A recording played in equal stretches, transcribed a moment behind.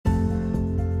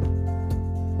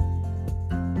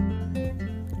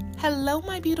Hello,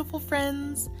 my beautiful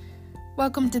friends.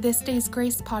 Welcome to this day's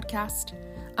Grace podcast.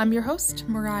 I'm your host,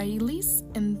 Mariah Elise,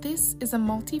 and this is a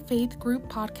multi-faith group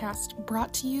podcast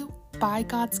brought to you by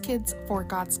God's kids for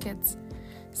God's kids.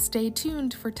 Stay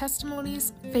tuned for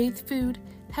testimonies, faith food,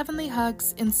 heavenly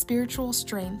hugs, and spiritual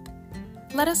strength.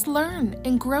 Let us learn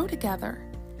and grow together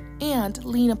and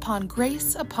lean upon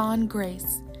grace upon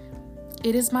grace.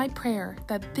 It is my prayer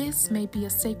that this may be a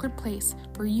sacred place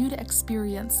for you to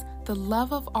experience the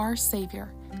love of our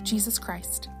Savior, Jesus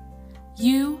Christ.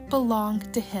 You belong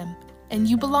to Him, and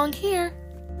you belong here.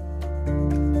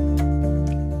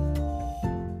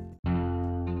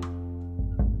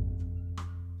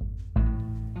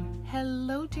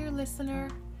 Hello, dear listener.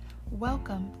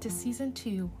 Welcome to Season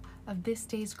 2 of This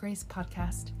Day's Grace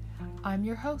podcast. I'm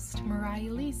your host,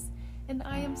 Mariah Elise, and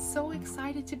I am so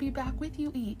excited to be back with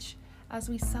you each as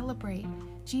we celebrate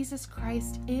Jesus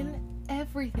Christ in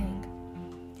everything.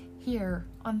 Here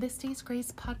on This Day's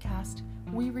Grace podcast,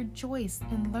 we rejoice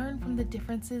and learn from the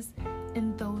differences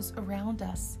in those around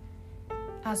us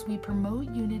as we promote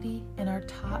unity and are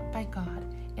taught by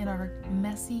God in our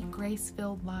messy,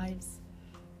 grace-filled lives.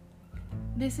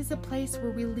 This is a place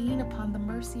where we lean upon the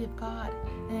mercy of God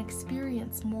and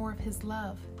experience more of His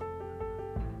love.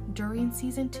 During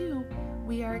Season 2,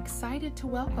 we are excited to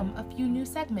welcome a few new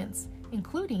segments,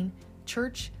 including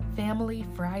Church Family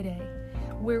Friday,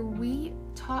 where we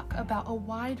talk about a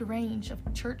wide range of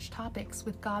church topics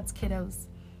with God's kiddos.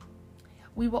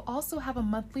 We will also have a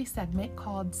monthly segment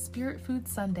called Spirit Food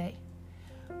Sunday,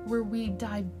 where we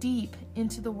dive deep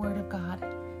into the Word of God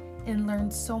and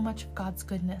learn so much of God's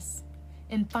goodness.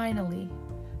 And finally,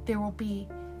 there will be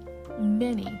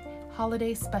many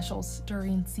holiday specials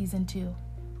during Season 2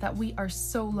 that we are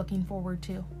so looking forward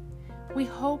to. We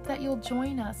hope that you'll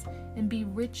join us and be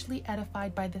richly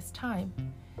edified by this time.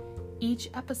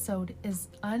 Each episode is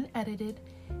unedited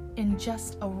and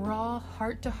just a raw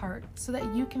heart-to-heart so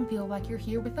that you can feel like you're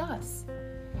here with us.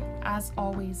 As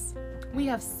always, we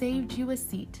have saved you a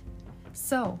seat.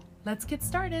 So, let's get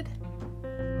started.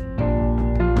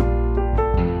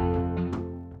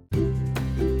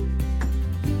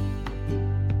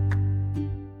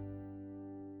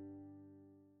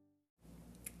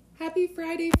 Happy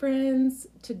Friday, friends.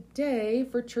 Today,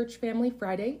 for Church Family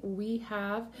Friday, we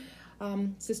have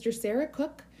Sister Sara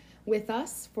Cook with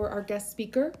us for our guest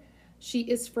speaker. She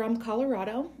is from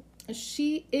Colorado.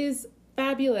 She is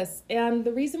fabulous. And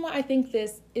the reason why I think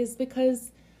this is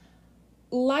because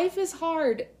life is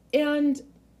hard. And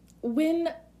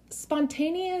when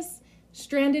spontaneous,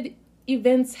 stranded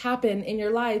events happen in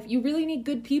your life, you really need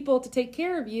good people to take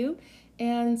care of you.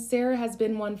 And Sara has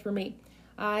been one for me.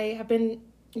 I have been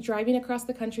driving across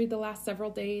the country the last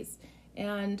several days,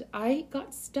 and I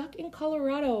got stuck in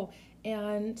Colorado,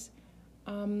 and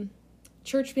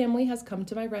Church Family has come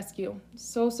to my rescue.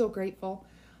 So grateful.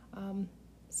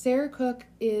 Sara Cook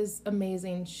is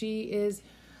amazing. She is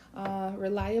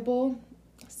reliable,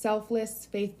 selfless,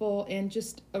 faithful, and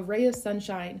just a ray of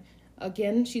sunshine.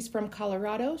 Again, she's from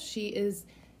Colorado. She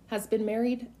has been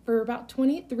married for about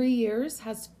 23 years,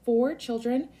 has 4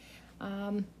 children,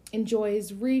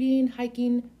 enjoys reading,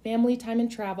 hiking, family time, and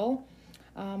travel.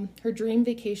 Her dream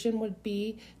vacation would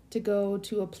be to go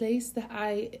to a place that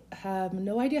I have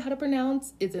no idea how to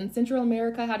pronounce. It's in Central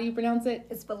America. How do you pronounce it?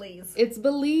 It's Belize. It's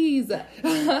Belize.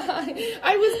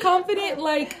 I was confident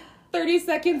like 30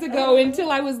 seconds ago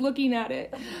until I was looking at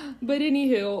it. But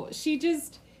anywho,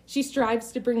 she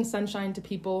strives to bring sunshine to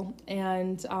people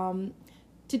and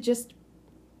to just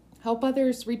help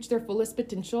others reach their fullest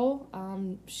potential.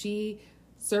 She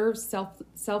serves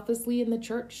selflessly in the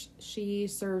church. She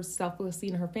serves selflessly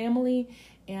in her family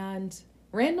and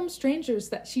random strangers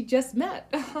that she just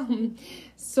met.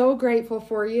 So grateful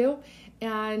for you.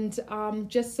 And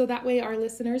just so that way our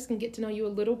listeners can get to know you a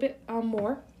little bit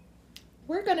more,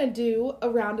 we're going to do a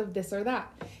round of this or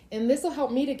that. And this will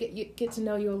help me to get to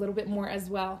know you a little bit more as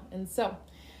well. And so,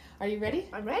 are you ready?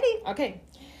 I'm ready. Okay.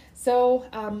 So,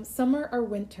 summer or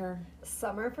winter?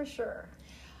 Summer for sure.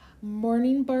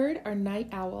 Morning bird or night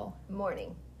owl?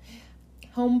 Morning.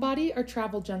 Homebody or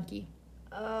travel junkie?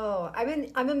 Oh,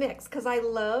 I'm a mix because I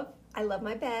love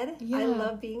my bed. Yeah. I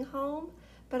love being home,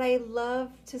 but I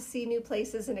love to see new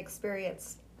places and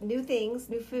experience new things,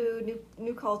 new food,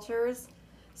 new cultures.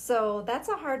 So that's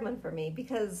a hard one for me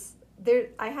because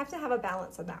I have to have a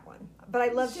balance on that one. But I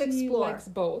love to explore. She likes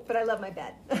both. But I love my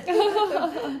bed.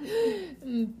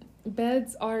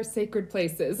 Beds are sacred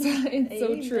places. It's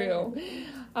so true.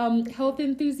 Health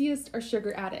enthusiast or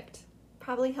sugar addict?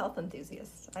 Probably health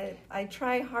enthusiast. I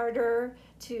try harder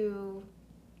to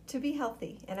be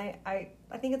healthy, and I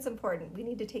think it's important. We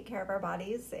need to take care of our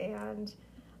bodies, and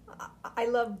I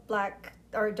love black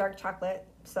or dark chocolate,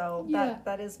 so Yeah.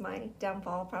 that is my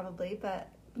downfall probably. But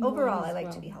overall, Mine I as like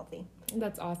well. to be healthy.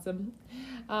 That's awesome.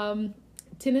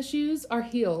 Tennis shoes or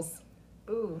heels?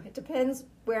 Ooh, it depends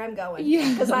where I'm going.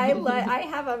 Yeah. Because I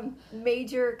have a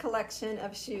major collection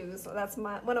of shoes. So that's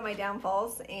one of my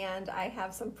downfalls, and I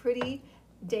have some pretty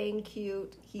dang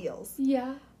cute heels.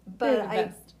 Yeah. But They're the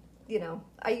best.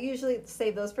 I usually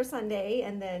save those for Sunday,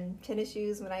 and then tennis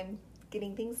shoes when I'm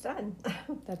getting things done.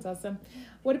 That's awesome.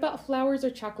 What about flowers or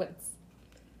chocolates?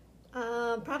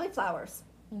 Probably flowers.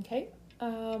 Okay.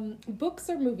 Books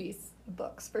or movies?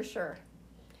 Books for sure.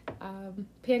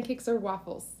 Pancakes or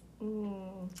waffles?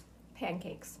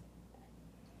 Pancakes.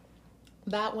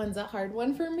 That one's a hard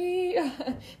one for me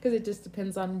because it just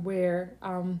depends on where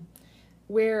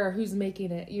or who's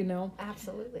making it,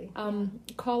 Absolutely.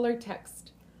 Call or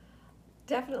text?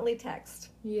 Definitely text.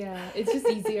 Yeah, it's just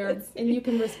easier and you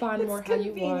can respond more how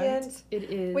you want. It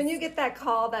is. When you get that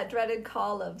call, that dreaded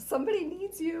call of somebody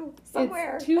needs you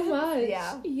somewhere. It's too much.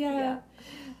 Yeah.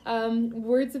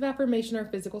 Words of affirmation or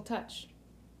physical touch?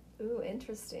 Ooh,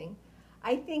 interesting.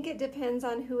 I think it depends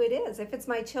on who it is. If it's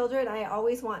my children, I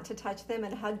always want to touch them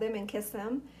and hug them and kiss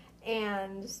them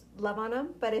and love on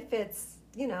them. But if it's,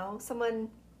 someone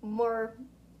more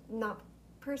not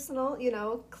personal,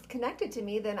 connected to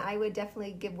me, then I would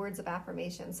definitely give words of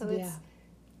affirmation. So it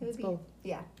would be both.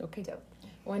 Yeah. Okay. Dope.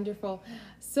 Wonderful.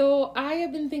 So I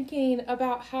have been thinking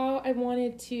about how I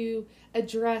wanted to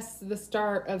address the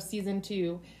start of season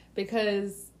 2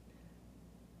 because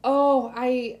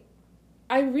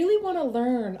I really want to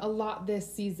learn a lot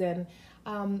this season.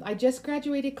 I just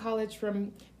graduated college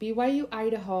from BYU,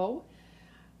 Idaho,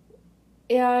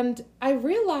 and I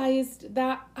realized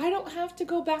that I don't have to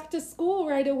go back to school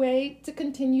right away to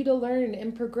continue to learn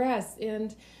and progress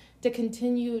and to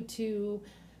continue to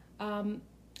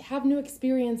have new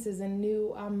experiences and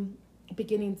new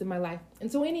beginnings in my life.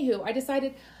 And so anywho, I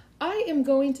decided I am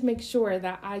going to make sure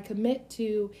that I commit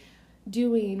to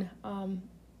doing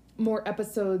more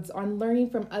episodes on learning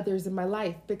from others in my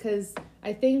life because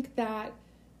I think that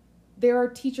there are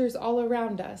teachers all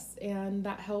around us and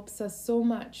that helps us so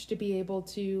much to be able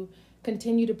to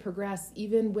continue to progress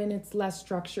even when it's less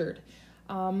structured.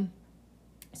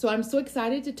 So I'm so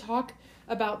excited to talk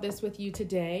about this with you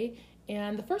today.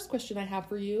 And the first question I have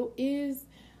for you is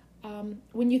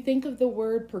when you think of the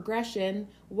word progression,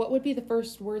 what would be the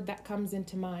first word that comes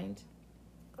into mind?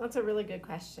 That's a really good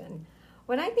question.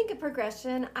 When I think of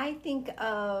progression, I think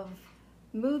of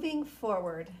moving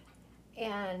forward.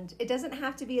 And it doesn't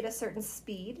have to be at a certain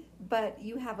speed, but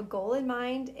you have a goal in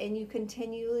mind and you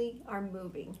continually are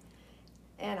moving.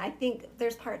 And I think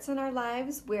there's parts in our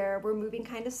lives where we're moving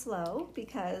kind of slow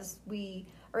because we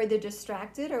are either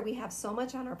distracted or we have so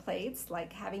much on our plates,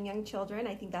 like having young children.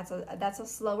 I think that's a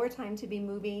slower time to be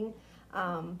moving,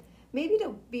 maybe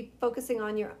to be focusing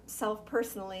on yourself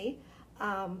personally.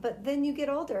 But then you get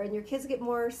older and your kids get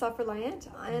more self-reliant,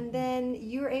 and then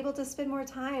you're able to spend more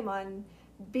time on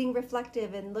being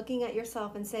reflective and looking at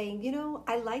yourself and saying,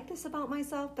 I like this about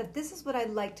myself, but this is what I'd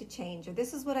like to change, or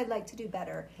this is what I'd like to do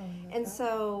better. And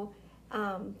so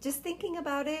just thinking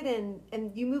about it,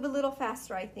 and you move a little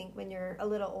faster, I think, when you're a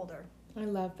little older. I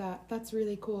love that. That's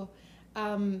really cool.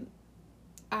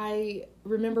 I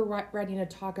remember writing a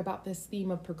talk about this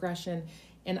theme of progression,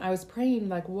 and I was praying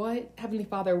like what Heavenly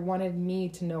Father wanted me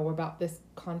to know about this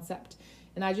concept.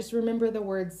 And I just remember the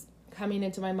words coming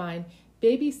into my mind: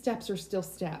 baby steps are still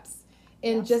steps.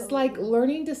 And Absolutely. Just like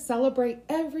learning to celebrate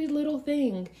every little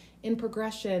thing in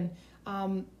progression,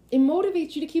 it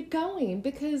motivates you to keep going,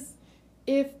 because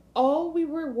if all we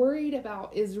were worried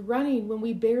about is running when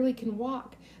we barely can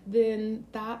walk, then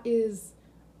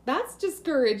that's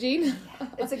discouraging.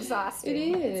 It's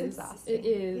exhausting. It is. It's exhausting. It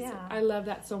is. Yeah. I love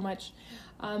that so much.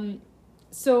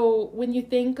 So when you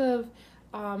think of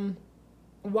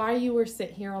why you were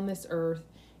sent here on this earth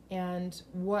and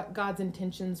what God's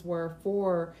intentions were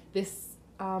for this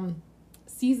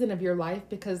season of your life,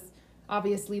 because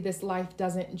obviously this life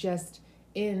doesn't just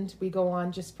end. We go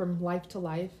on just from life to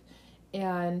life.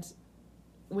 And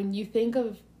when you think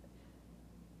of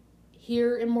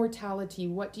here in mortality,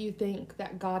 what do you think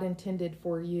that God intended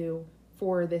for you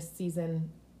for this season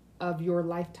of your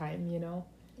lifetime,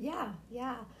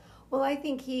 Yeah. Well, I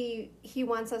think he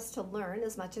wants us to learn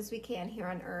as much as we can here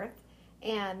on earth.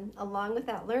 And along with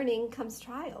that learning comes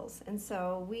trials. And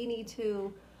so we need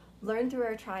to learn through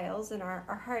our trials and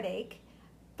our heartache,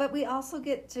 but we also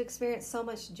get to experience so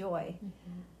much joy.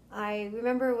 Mm-hmm. I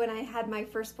remember when I had my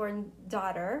firstborn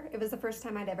daughter, it was the first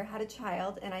time I'd ever had a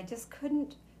child, and I just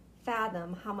couldn't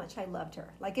fathom how much I loved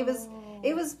her. Like it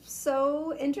was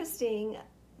so interesting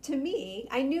to me,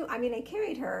 I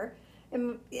carried her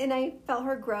and I felt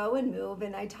her grow and move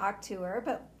and I talked to her,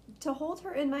 but to hold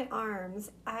her in my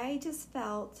arms, I just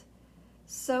felt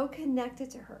so connected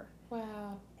to her.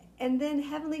 Wow. And then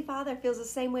Heavenly Father feels the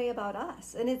same way about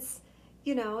us. And it's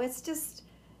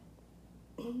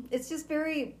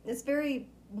very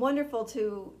wonderful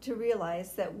to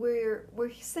realize that we're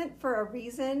sent for a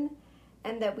reason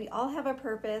and that we all have a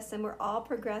purpose and we're all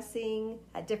progressing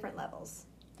at different levels.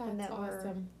 That's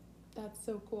awesome. That's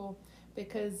so cool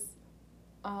because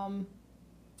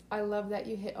I love that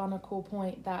you hit on a cool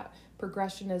point that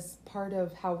progression is part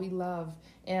of how we love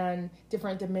and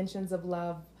different dimensions of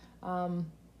love.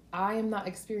 I am not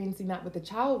experiencing that with a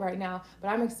child right now, but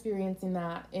I'm experiencing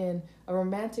that in a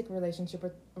romantic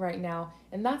relationship right now.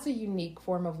 And that's a unique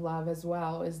form of love as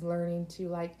well, is learning to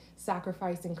like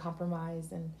sacrifice and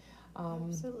compromise. And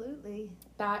absolutely.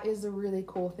 That is a really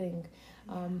cool thing.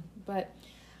 But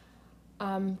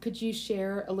could you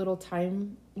share a little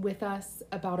time with us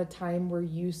about a time where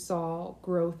you saw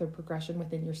growth or progression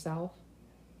within yourself?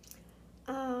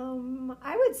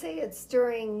 I would say it's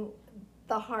during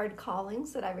the hard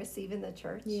callings that I receive in the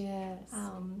church. Yes.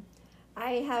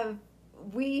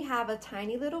 We have a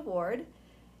tiny little ward,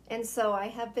 and so I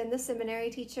have been the seminary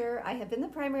teacher, I have been the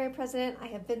primary president, I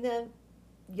have been the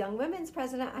young women's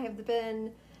president, I am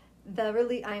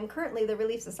currently the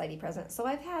Relief Society president. So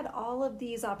I've had all of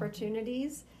these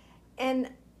opportunities,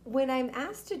 and when I'm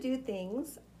asked to do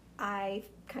things, I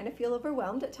kind of feel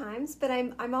overwhelmed at times, but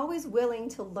I'm always willing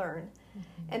to learn.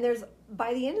 And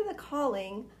by the end of the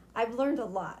calling, I've learned a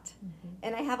lot,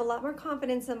 and I have a lot more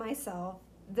confidence in myself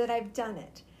that I've done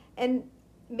it. And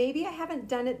maybe I haven't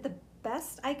done it the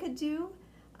best I could do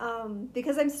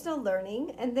because I'm still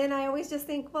learning. And then I always just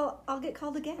think, well, I'll get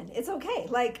called again. It's okay.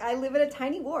 Like, I live in a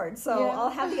tiny ward, so I'll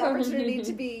have the opportunity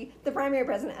to be the primary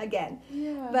president again.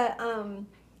 Yeah. But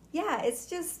it's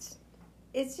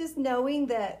just knowing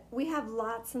that we have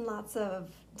lots and lots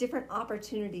of different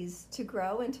opportunities to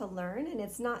grow and to learn, and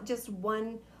it's not just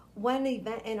one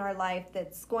event in our life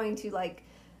that's going to like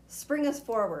spring us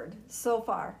forward so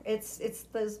far. It's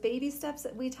those baby steps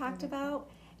that we talked about,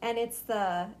 and it's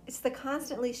the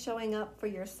constantly showing up for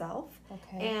yourself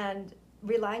and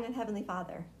relying on Heavenly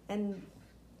Father and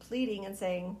pleading and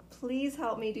saying, please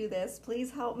help me do this,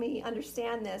 please help me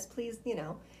understand this, please,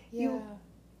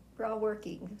 we're all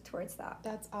working towards that.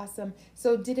 That's awesome.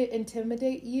 So did it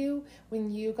intimidate you when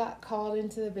you got called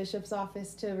into the bishop's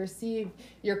office to receive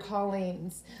your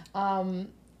callings?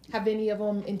 Have any of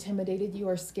them intimidated you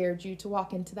or scared you to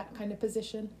walk into that kind of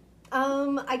position?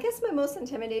 I guess my most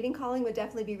intimidating calling would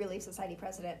definitely be Relief Society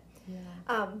president.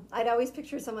 Yeah. I'd always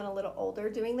picture someone a little older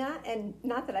doing that, and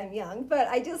not that I'm young, but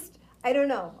I don't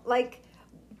know, like,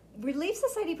 Relief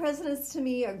Society presidents to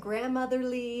me are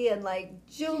grandmotherly and like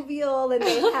jovial, and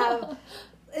they have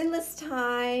endless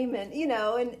time, and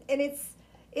and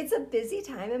it's a busy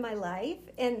time in my life,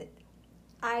 and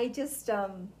I just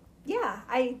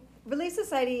Relief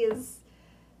Society is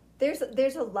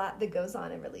there's a lot that goes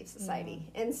on in Relief Society,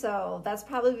 and so that's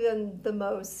probably been the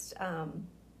most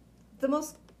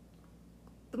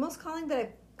calling that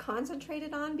I've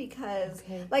concentrated on, because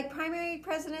like primary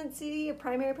presidency, a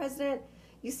primary president,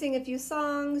 you sing a few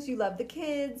songs, you love the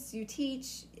kids, you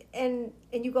teach, and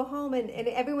you go home, and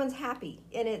everyone's happy,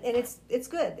 and it's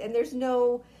good, and there's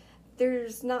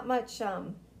not much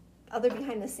other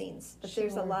behind the scenes, but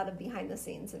there's a lot of behind the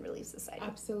scenes in Relief Society.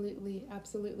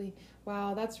 Absolutely.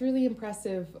 Wow, that's really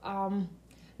impressive.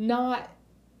 Not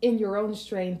in your own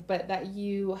strength, but that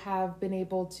you have been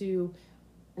able to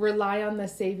rely on the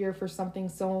Savior for something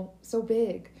so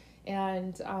big.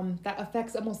 And that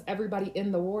affects almost everybody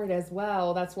in the ward as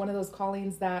well. That's one of those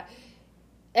callings that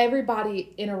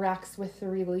everybody interacts with the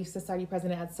Relief Society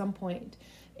president at some point.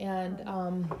 And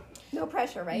no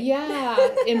pressure, right? Yeah.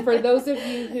 And for those of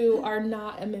you who are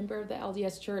not a member of the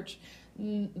LDS Church,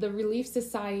 the Relief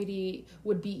Society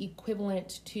would be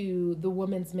equivalent to the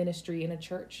women's ministry in a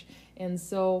church. And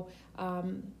so,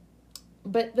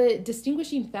 but the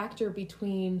distinguishing factor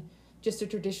between just a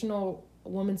traditional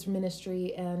women's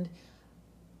ministry and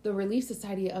the Relief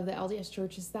Society of the LDS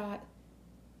Church is that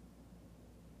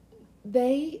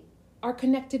they are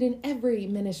connected in every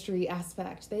ministry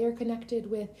aspect. They are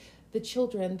connected with the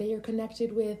children. They are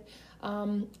connected with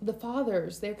the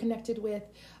fathers. They're connected with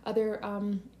other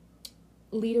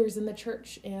leaders in the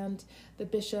church, and the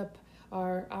bishop,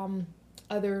 or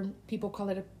other people call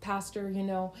it a pastor,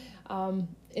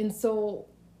 and so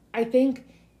I think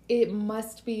it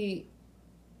must be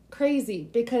crazy,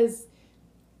 because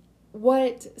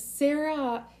what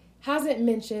Sara hasn't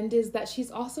mentioned is that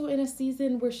she's also in a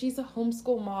season where she's a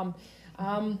homeschool mom.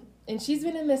 and she's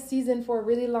been in this season for a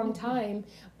really long time,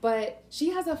 but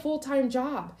she has a full-time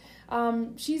job.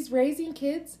 She's raising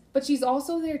kids, but she's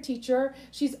also their teacher.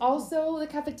 She's also the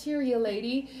cafeteria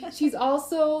lady. She's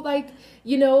also like,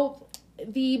 you know,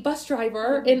 the bus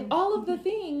driver and all of the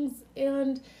things.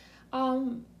 And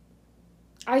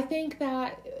I think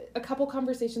that a couple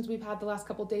conversations we've had the last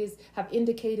couple days have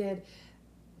indicated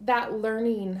that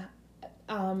learning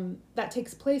that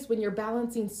takes place when you're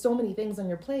balancing so many things on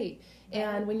your plate,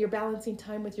 and when you're balancing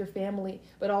time with your family,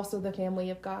 but also the family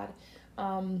of God.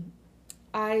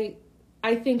 I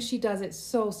think she does it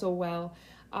so well.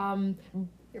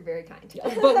 You're very kind.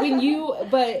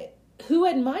 But who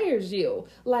admires you?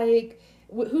 Like,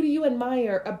 who do you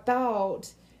admire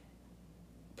about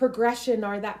progression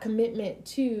or that commitment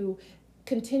to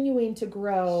continuing to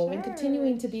grow and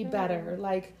continuing to be better?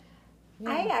 Like, yeah.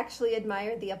 I actually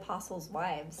admire the apostles'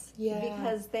 wives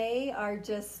because they are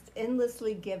just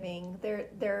endlessly giving.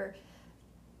 Their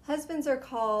husbands are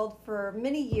called for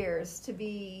many years to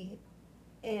be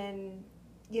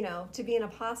to be an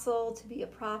apostle, to be a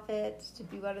prophet, to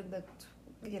be one of the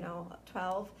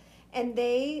 12, and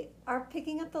they are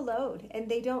picking up the load, and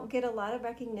they don't get a lot of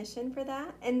recognition for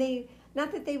that, and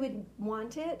not that they would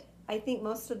want it. I think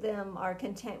most of them are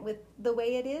content with the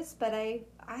way it is, but I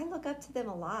look up to them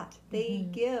a lot. They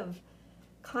give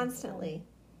constantly.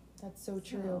 That's so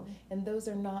true. And those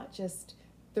are not just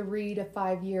 3 to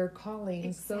 5 year callings.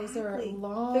 Exactly. Those are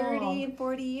long. 30 and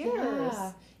 40 years.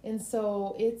 Yeah. And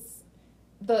so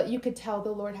you could tell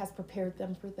the Lord has prepared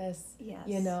them for this. Yes.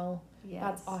 Yes.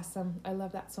 That's awesome. I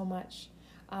love that so much.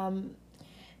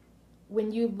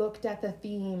 When you looked at the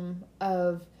theme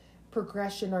of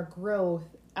progression or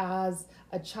growth as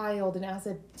a child and as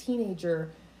a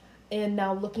teenager, and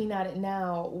now looking at it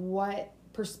now, what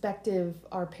perspective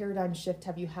or paradigm shift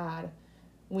have you had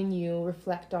when you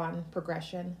reflect on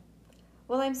progression?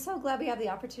 Well, I'm so glad we have the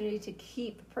opportunity to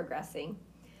keep progressing.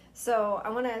 So I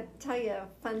want to tell you a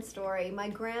fun story. My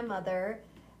grandmother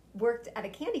worked at a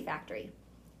candy factory,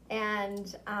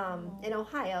 and in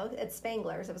Ohio at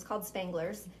Spangler's. It was called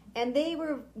Spangler's, and they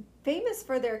were famous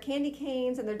for their candy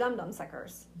canes and their dum-dum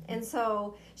suckers. And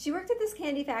so she worked at this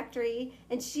candy factory,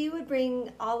 and she would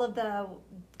bring all of the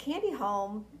candy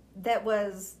home that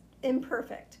was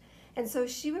imperfect. And so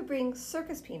she would bring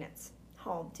circus peanuts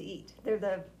home to eat. They're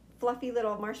the fluffy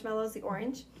little marshmallows, the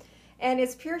orange. And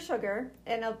it's pure sugar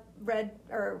and a red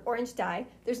or orange dye.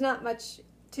 There's not much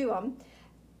to them.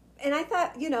 And I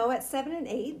thought, at 7 and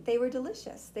 8, they were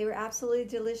delicious. They were absolutely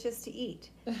delicious to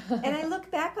eat. And I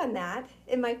look back on that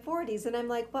in my 40s, and I'm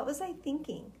like, what was I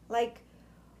thinking? Like,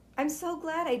 I'm so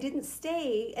glad I didn't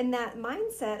stay in that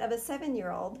mindset of a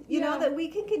 7-year-old, that we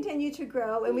can continue to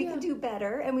grow, and we can do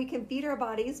better, and we can feed our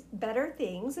bodies better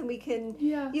things, and we can,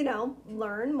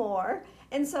 learn more.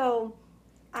 And so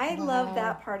I love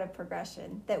that part of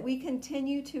progression, that we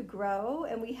continue to grow,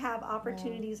 and we have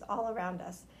opportunities all around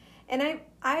us. And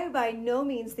I by no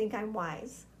means think I'm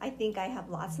wise. I think I have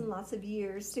lots and lots of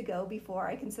years to go before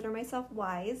I consider myself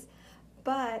wise.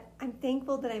 But I'm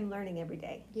thankful that I'm learning every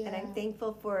day. Yeah. And I'm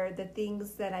thankful for the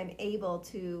things that I'm able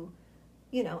to,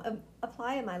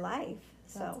 apply in my life.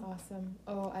 That's awesome.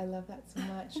 Oh, I love that so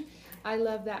much. I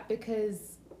love that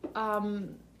because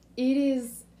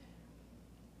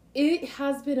it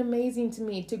has been amazing to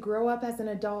me to grow up as an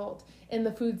adult, and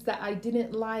the foods that I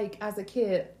didn't like as a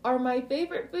kid are my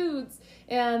favorite foods,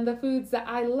 and the foods that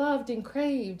I loved and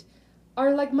craved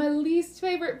are like my least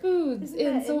favorite foods.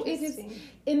 Isn't so it is,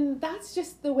 and that's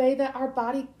just the way that our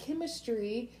body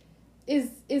chemistry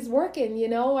is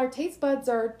working. Our taste buds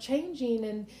are changing,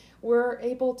 and we're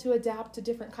able to adapt to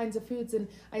different kinds of foods. And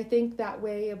I think that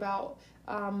way about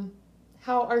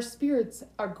how our spirits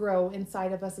grow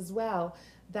inside of us as well.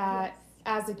 That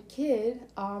as a kid,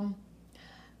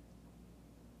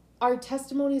 our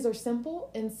testimonies are simple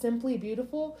and simply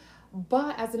beautiful,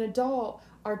 but as an adult,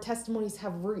 our testimonies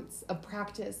have roots of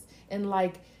practice and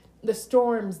like the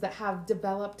storms that have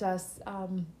developed us.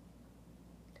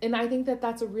 And I think that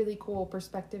that's a really cool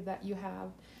perspective that you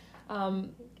have.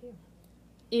 Thank you.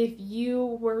 If you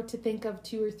were to think of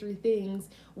 2 or 3 things,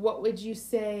 what would you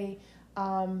say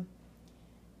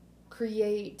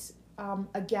create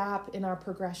a gap in our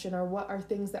progression, or what are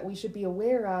things that we should be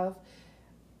aware of?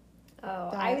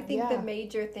 I think the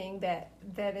major thing that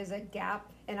is a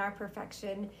gap in our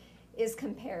perfection is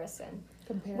comparison.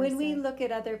 When we look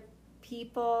at other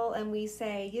people and we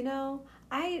say,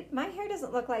 my hair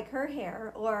doesn't look like her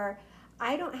hair, or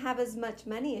I don't have as much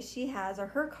money as she has, or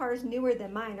her car's newer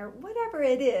than mine, or whatever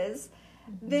it is,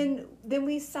 then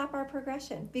we stop our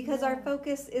progression because our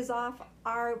focus is off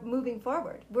our moving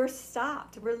forward. We're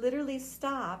stopped. We're literally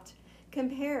stopped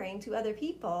comparing to other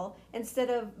people instead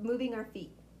of moving our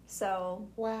feet. So,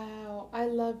 wow, I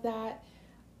love that.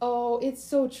 Oh, it's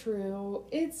so true.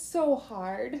 It's so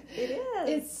hard. it is.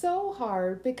 It's so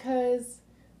hard because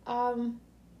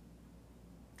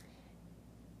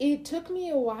it took me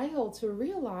a while to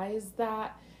realize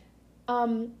that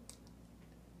I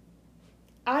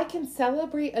can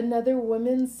celebrate another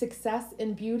woman's success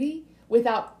and beauty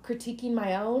without critiquing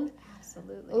my own.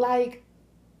 Absolutely. Like,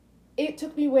 it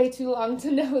took me way too long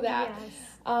to know that. Yes.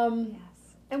 Yes.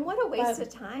 And what a waste of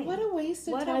time. What a waste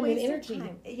of What time a waste and energy. Of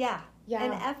time. Yeah. Yeah.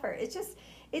 And effort.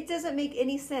 It doesn't make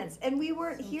any sense. And we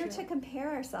weren't So here true. to compare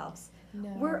ourselves. No.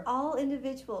 We're all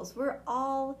individuals. We're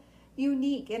all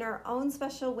unique in our own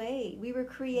special way. We were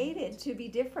created to be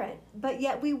different, but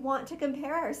yet we want to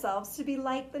compare ourselves to be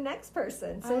like the next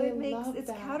person. So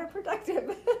it's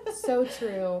counterproductive. So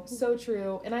true. So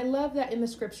true. And I love that in the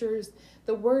scriptures,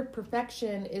 the word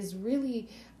perfection is really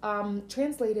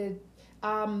translated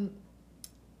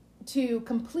to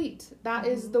complete. That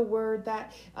is the word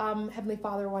that Heavenly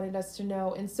Father wanted us to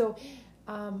know. And so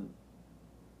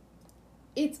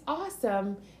it's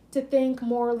awesome to think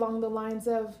more along the lines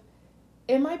of,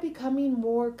 am I becoming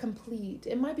more complete?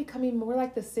 Am I becoming more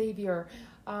like the Savior?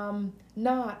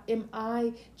 Not, am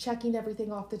I checking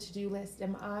everything off the to-do list?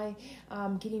 Am I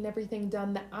getting everything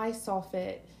done that I saw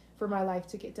fit for my life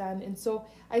to get done? And so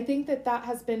I think that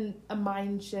has been a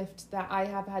mind shift that I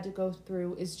have had to go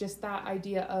through, is just that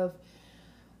idea of,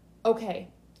 okay,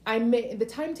 I made the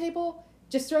timetable,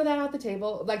 just throw that out the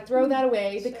table, like throw that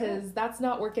away, because that's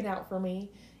not working out for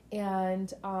me.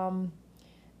 And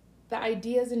the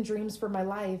ideas and dreams for my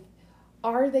life,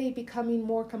 are they becoming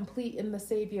more complete in the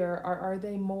Savior, or are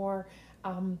they more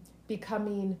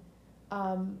becoming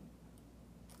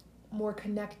more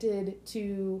connected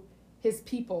to His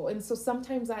people? And so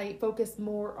sometimes I focus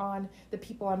more on the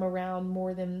people I'm around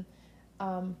more than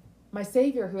my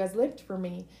Savior who has lived for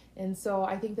me. And so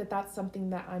I think that that's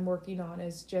something that I'm working on,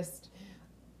 is just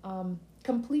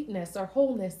completeness or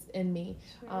wholeness in me.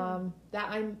 Sure. That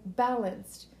I'm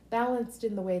balanced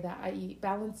in the way that I eat,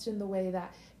 balanced in the way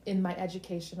that in my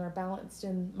education, or balanced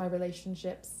in my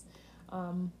relationships.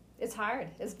 It's hard.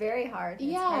 It's very hard.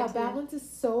 Balance is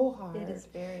so hard. It is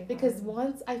very hard. Because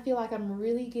once I feel like I'm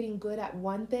really getting good at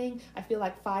one thing, I feel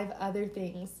like 5 other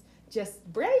things just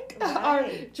break or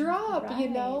drop,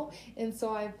 And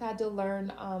so I've had to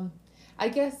learn, I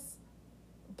guess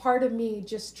part of me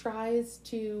just tries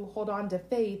to hold on to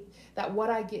faith that what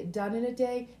I get done in a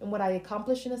day and what I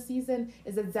accomplish in a season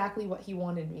is exactly what He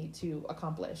wanted me to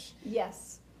accomplish.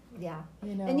 Yes. Yeah.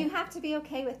 You know? And you have to be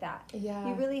okay with that. Yeah.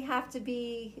 You really have to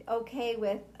be okay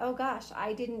with, oh gosh,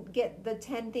 I didn't get the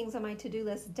 10 things on my to-do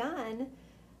list done,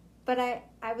 but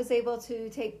I was able to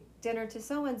take dinner to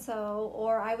so-and-so,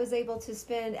 or I was able to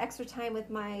spend extra time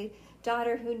with my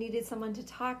daughter who needed someone to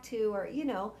talk to, or,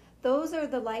 those are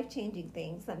the life-changing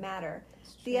things that matter.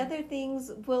 The other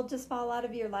things will just fall out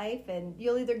of your life, and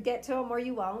you'll either get to them or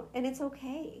you won't, and it's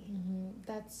okay. Mm-hmm.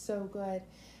 That's so good.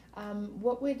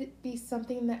 What would be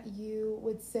something that you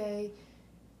would say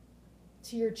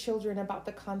to your children about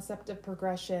the concept of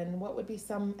progression? What would be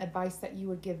some advice that you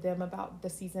would give them about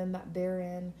the season that they're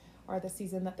in, or the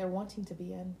season that they're wanting to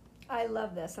be in? I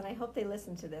love this, and I hope they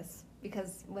listen to this,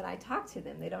 because when I talk to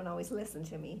them, they don't always listen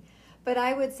to me. But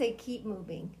I would say keep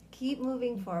moving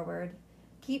forward,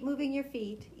 keep moving your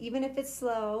feet, even if it's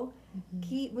slow,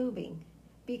 keep moving,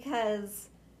 because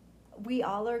we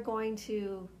all are going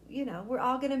to, we're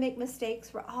all going to make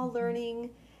mistakes. We're all learning.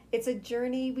 It's a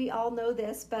journey. We all know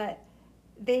this, but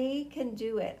they can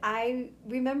do it. I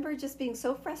remember just being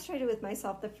so frustrated with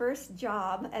myself. The first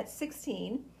job at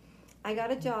 16, I got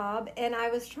a job, and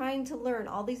I was trying to learn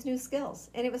all these new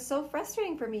skills, and it was so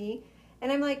frustrating for me.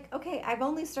 And I'm like, okay, I've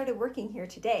only started working here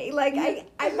today. Like,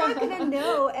 I'm not going to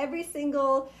know every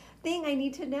single thing I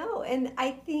need to know. And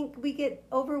I think we get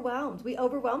overwhelmed. We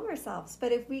overwhelm ourselves.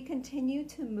 But if we continue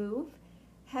to move,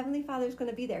 Heavenly Father's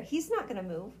going to be there. He's not going to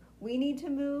move. We need to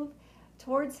move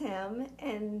towards Him,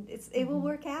 and it will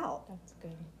work out. That's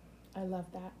good. I love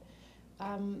that.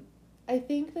 I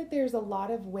think that there's a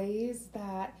lot of ways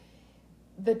that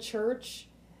the church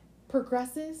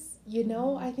progresses.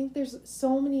 I think there's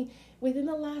so many. Within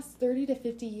the last 30 to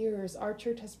 50 years, our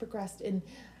church has progressed in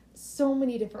so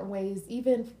many different ways.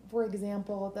 Even, for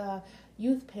example, the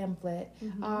youth pamphlet,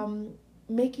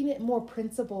 making it more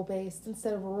principle-based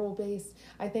instead of rule-based.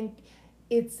 I think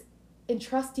it's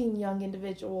entrusting young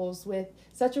individuals with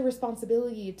such a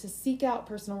responsibility to seek out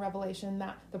personal revelation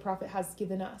that the prophet has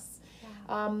given us.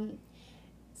 Yeah.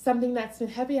 Something that's been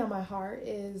heavy on my heart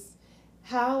is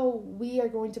how we are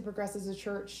going to progress as a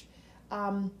church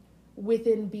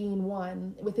within being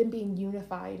one, within being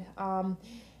unified.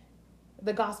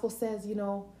 The gospel says,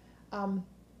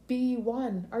 be ye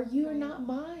one. Are you Right. not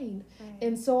mine? Right.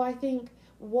 And so I think,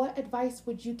 what advice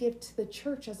would you give to the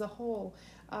church as a whole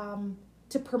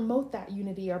to promote that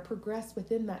unity or progress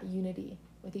within that unity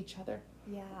with each other?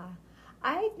 Yeah.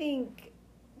 I think,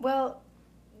 well,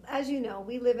 as you know,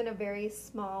 we live in a very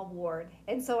small ward.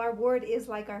 And so our ward is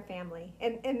like our family.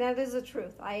 And that is the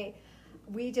truth.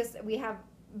 We have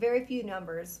very few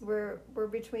numbers. We're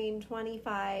between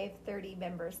 25, 30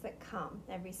 members that come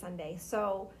every Sunday.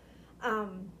 So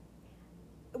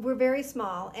we're very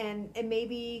small and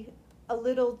maybe a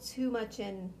little too much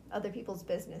in other people's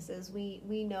businesses.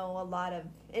 We know a lot of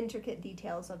intricate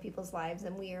details of people's lives,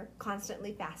 and we are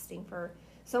constantly fasting for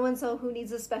so-and-so who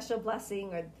needs a special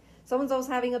blessing, or so-and-so's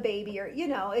having a baby, or,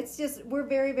 it's just, we're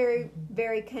very, very,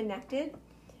 very connected.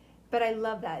 But I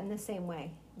love that in the same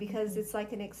way, because it's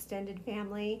like an extended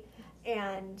family.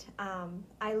 And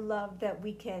I love that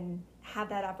we can have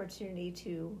that opportunity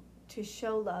to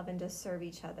show love and to serve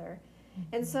each other.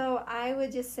 And so I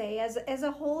would just say, as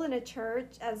a whole in a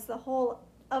church, as the whole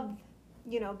of,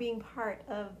 being part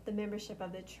of the membership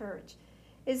of the church,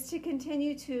 is to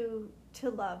continue to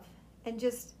love and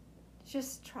just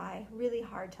try really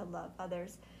hard to love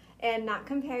others and not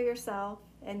compare yourself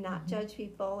and not judge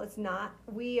people.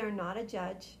 We are not a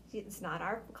judge. It's not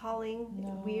our calling.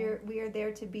 No. We are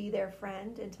there to be their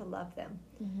friend and to love them.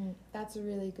 That's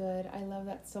really good. I love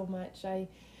that so much.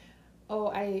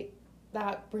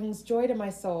 That brings joy to my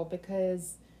soul,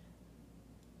 because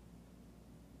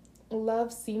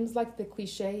love seems like the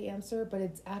cliche answer, but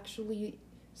it's actually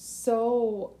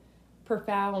so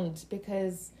profound,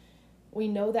 because we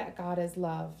know that God is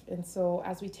love. And so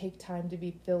as we take time to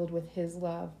be filled with his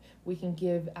love, we can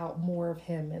give out more of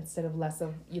him instead of less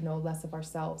of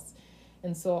ourselves.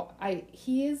 And so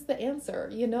he is the answer,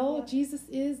 Yeah. Jesus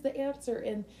is the answer,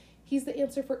 and he's the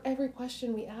answer for every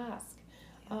question we ask.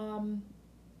 Yeah.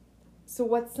 So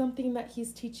what's something that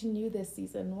he's teaching you this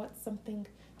season? What's something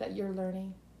that you're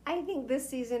learning? I think this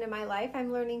season in my life,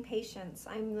 I'm learning patience.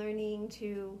 I'm learning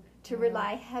to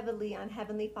rely heavily on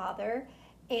Heavenly Father.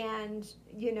 And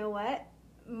you know what?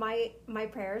 My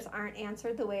prayers aren't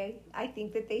answered the way I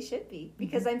think that they should be,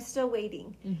 because I'm still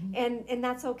waiting. And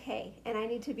that's okay. And I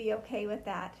need to be okay with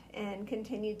that and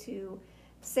continue to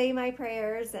say my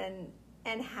prayers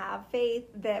and have faith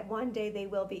that one day they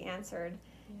will be answered.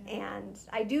 Yeah. And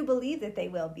I do believe that they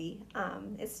will be.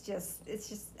 It's just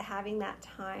having that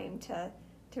time to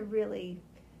really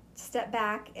step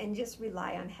back and just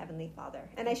rely on Heavenly Father.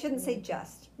 And I shouldn't say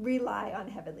just, rely on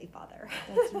Heavenly Father.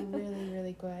 That's really,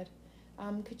 really good.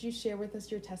 Could you share with us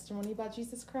your testimony about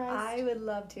Jesus Christ? I would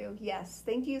love to, yes.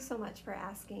 Thank you so much for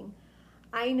asking.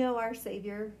 I know our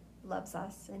Savior loves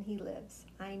us and he lives.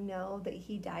 I know that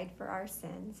he died for our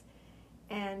sins.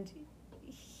 And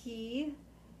he's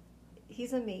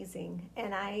amazing.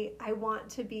 And I want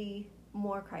to be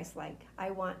more Christ-like.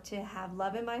 I want to have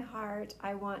love in my heart.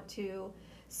 I want to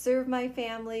serve my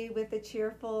family with a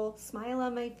cheerful smile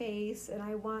on my face, and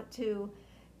I want to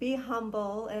be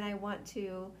humble, and I want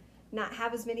to not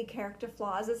have as many character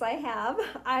flaws as I have.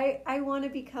 I want to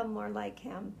become more like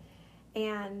him.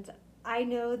 And I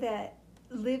know that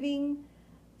living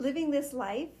this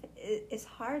life is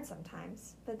hard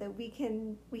sometimes, but that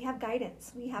we have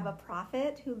guidance. We have a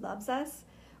prophet who loves us.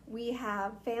 We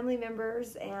have family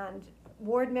members and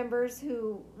ward members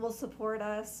who will support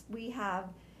us. We have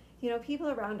people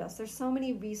around us. There's so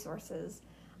many resources.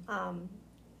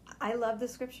 I love the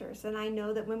scriptures, and I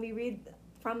know that when we read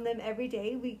from them every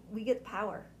day, we get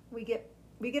power. We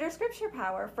get our scripture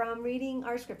power from reading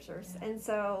our scriptures. Yeah. And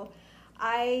so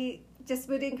I just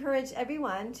would encourage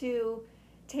everyone to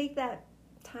take that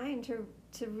time to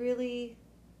really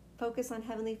focus on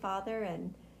Heavenly Father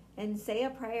and say a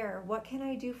prayer. What can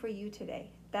I do for you today?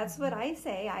 That's what I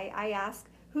say. I ask,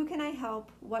 who can I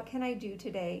help? What can I do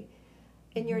today?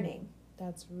 In your name.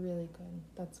 That's really good.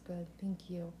 That's good. Thank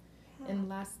you. Yeah.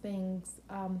 And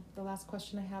the last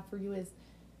question I have for you is,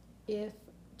 if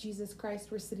Jesus Christ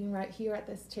were sitting right here at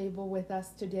this table with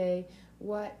us today,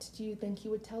 what do you think he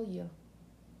would tell you?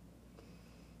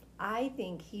 I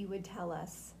think he would tell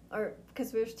us, or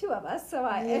because there's two of us, so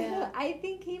I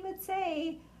think he would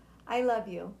say, I love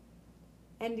you,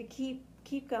 and to keep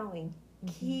going,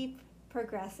 keep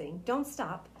progressing. Don't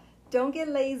stop. Don't get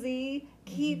lazy.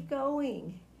 Keep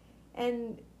going,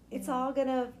 and it's all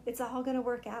gonna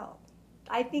work out.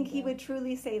 I think he would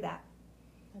truly say that.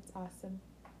 That's awesome.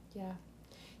 Yeah,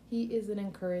 he is an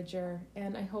encourager,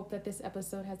 and I hope that this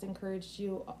episode has encouraged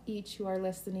you each who are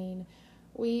listening.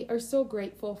 We are so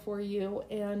grateful for you,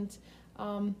 and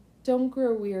don't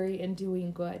grow weary in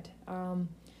doing good.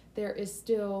 There is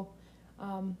still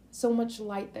so much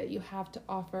light that you have to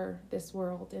offer this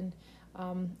world, and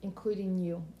including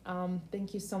you.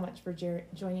 Thank you so much for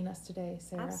joining us today,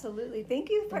 Sarah. Absolutely. Thank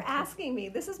you for asking me.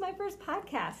 This is my first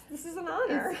podcast. This is an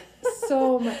honor. It's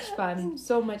so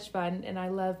much fun. And I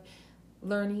love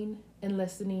learning and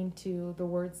listening to the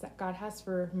words that God has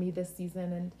for me this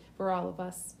season and for all of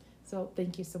us. So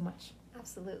thank you so much.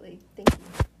 Absolutely. Thank you.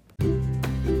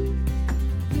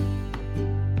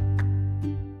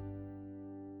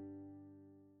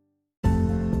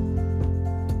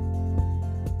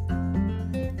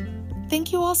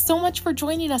 Thank you all so much for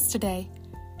joining us today.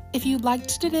 If you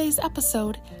liked today's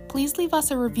episode, please leave us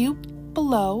a review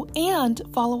below and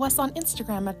follow us on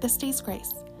Instagram at This Day's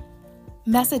Grace.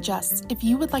 Message us if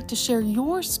you would like to share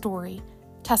your story,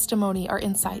 testimony, or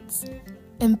insights.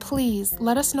 And please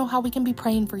let us know how we can be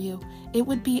praying for you. It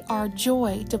would be our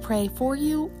joy to pray for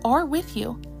you or with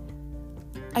you.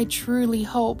 I truly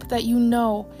hope that you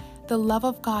know the love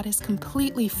of God is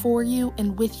completely for you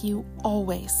and with you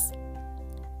always.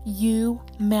 You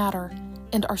matter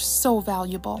and are so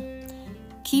valuable.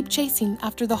 Keep chasing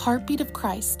after the heartbeat of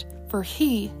Christ, for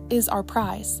He is our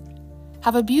prize.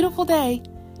 Have a beautiful day.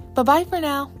 Bye-bye for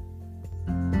now.